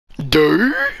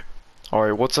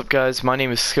Alright, what's up guys? My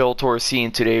name is Skeletor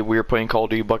and today we are playing Call of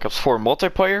Duty Black Ops 4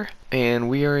 multiplayer, and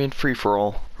we are in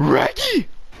free-for-all. Ready?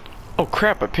 Oh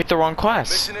crap, I picked the wrong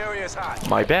class.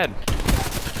 My bad.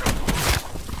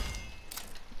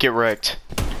 Get wrecked.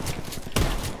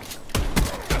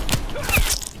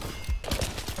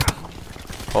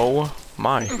 Oh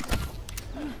my.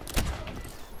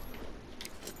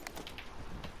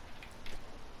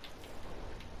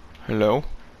 Hello?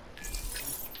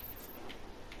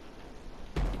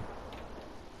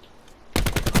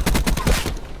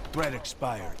 Threat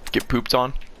expired. Get pooped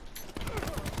on.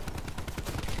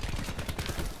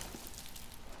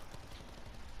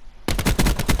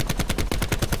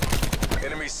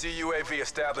 Enemy CUAV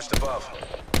established above.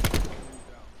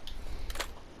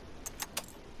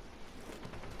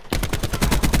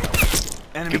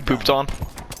 Enemy Get pooped on.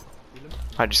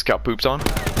 I just got pooped on.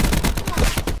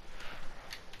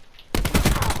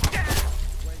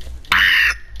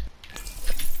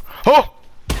 Oh!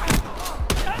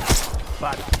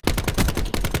 Body.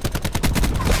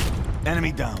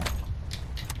 Enemy down.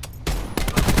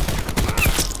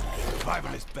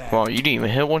 Well, you didn't even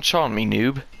hit one shot on me,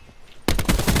 noob.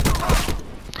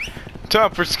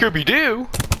 Time for Scooby-Doo!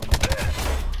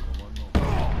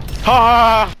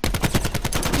 Ha!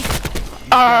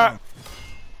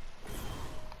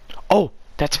 Oh,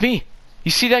 that's me. You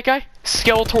see that guy?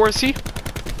 Skeletor, see?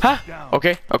 Huh?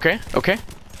 Okay, okay, okay.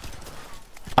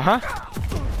 Uh-huh.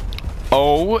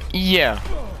 Oh, yeah.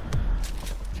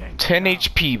 10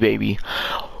 HP, baby.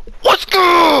 Let's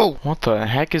go! What the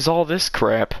heck is all this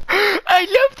crap? I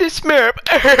love this map!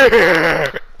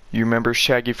 You remember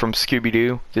Shaggy from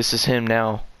Scooby-Doo? This is him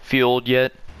now. Feel old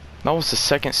yet? That was the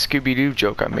second Scooby-Doo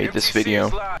joke I made this video.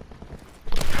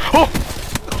 Oh!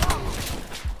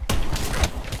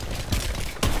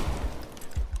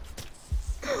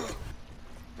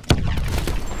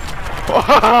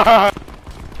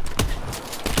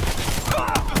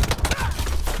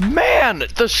 Man,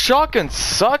 the shotgun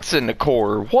sucks in the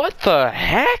core. What the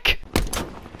heck?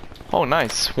 Oh,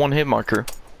 nice. One hit marker.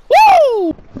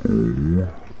 Woo!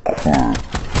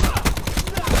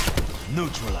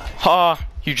 Neutralized. Ha!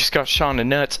 You just got shot in the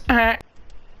nuts. Ah.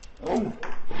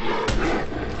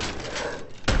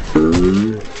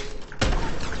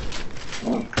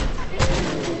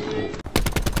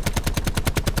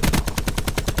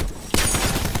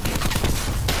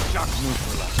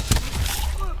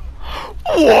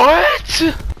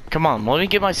 What? Come on, let me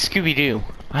get my Scooby-Doo.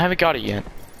 I haven't got it yet.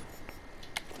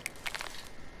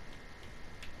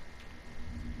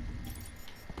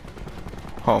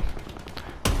 Oh.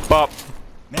 Bop.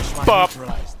 Bop.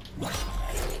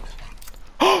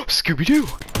 Oh, Scooby-Doo.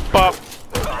 Bop.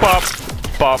 Bop.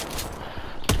 Bop.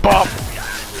 Bop.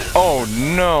 Oh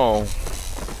no.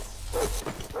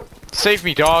 Save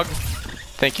me, dog.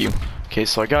 Thank you. Okay,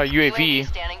 so I got a UAV.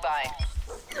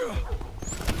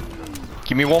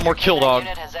 Give me one more kill, dog.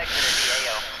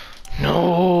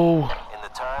 No.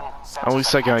 At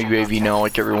least I got a UAV now,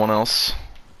 like everyone else.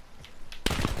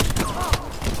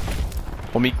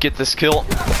 Let me get this kill.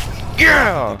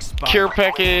 Yeah! Care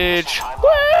package.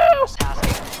 Woo!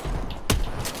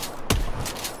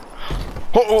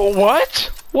 Oh,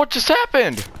 what? What just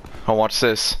happened? Oh, watch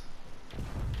this.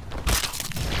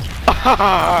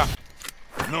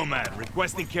 Nomad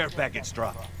requesting care package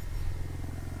drop.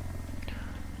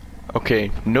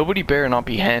 Okay, nobody better not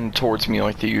be heading towards me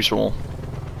like the usual.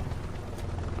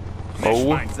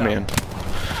 Oh man.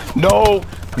 No!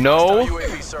 No!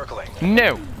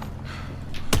 No!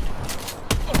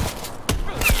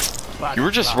 You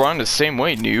were just running the same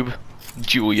way, noob.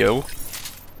 Julio.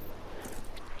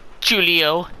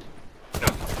 Julio.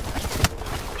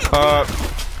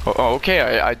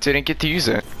 Okay, I didn't get to use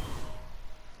it.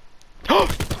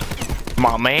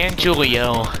 My man,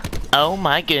 Julio. Oh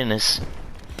my goodness.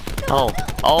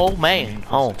 Oh man.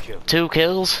 Oh, 2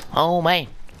 kills? Oh man.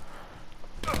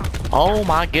 Oh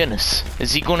my goodness.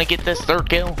 Is he gonna get this 3rd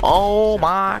kill? Oh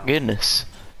my goodness.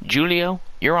 Julio,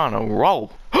 you're on a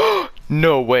roll.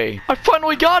 No way. I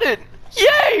finally got it!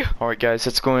 Yay! Alright guys,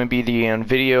 that's going to be the end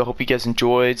video. Hope you guys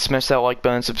enjoyed. Smash that like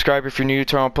button, subscribe if you're new,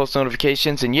 turn on post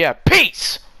notifications, and yeah,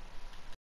 peace!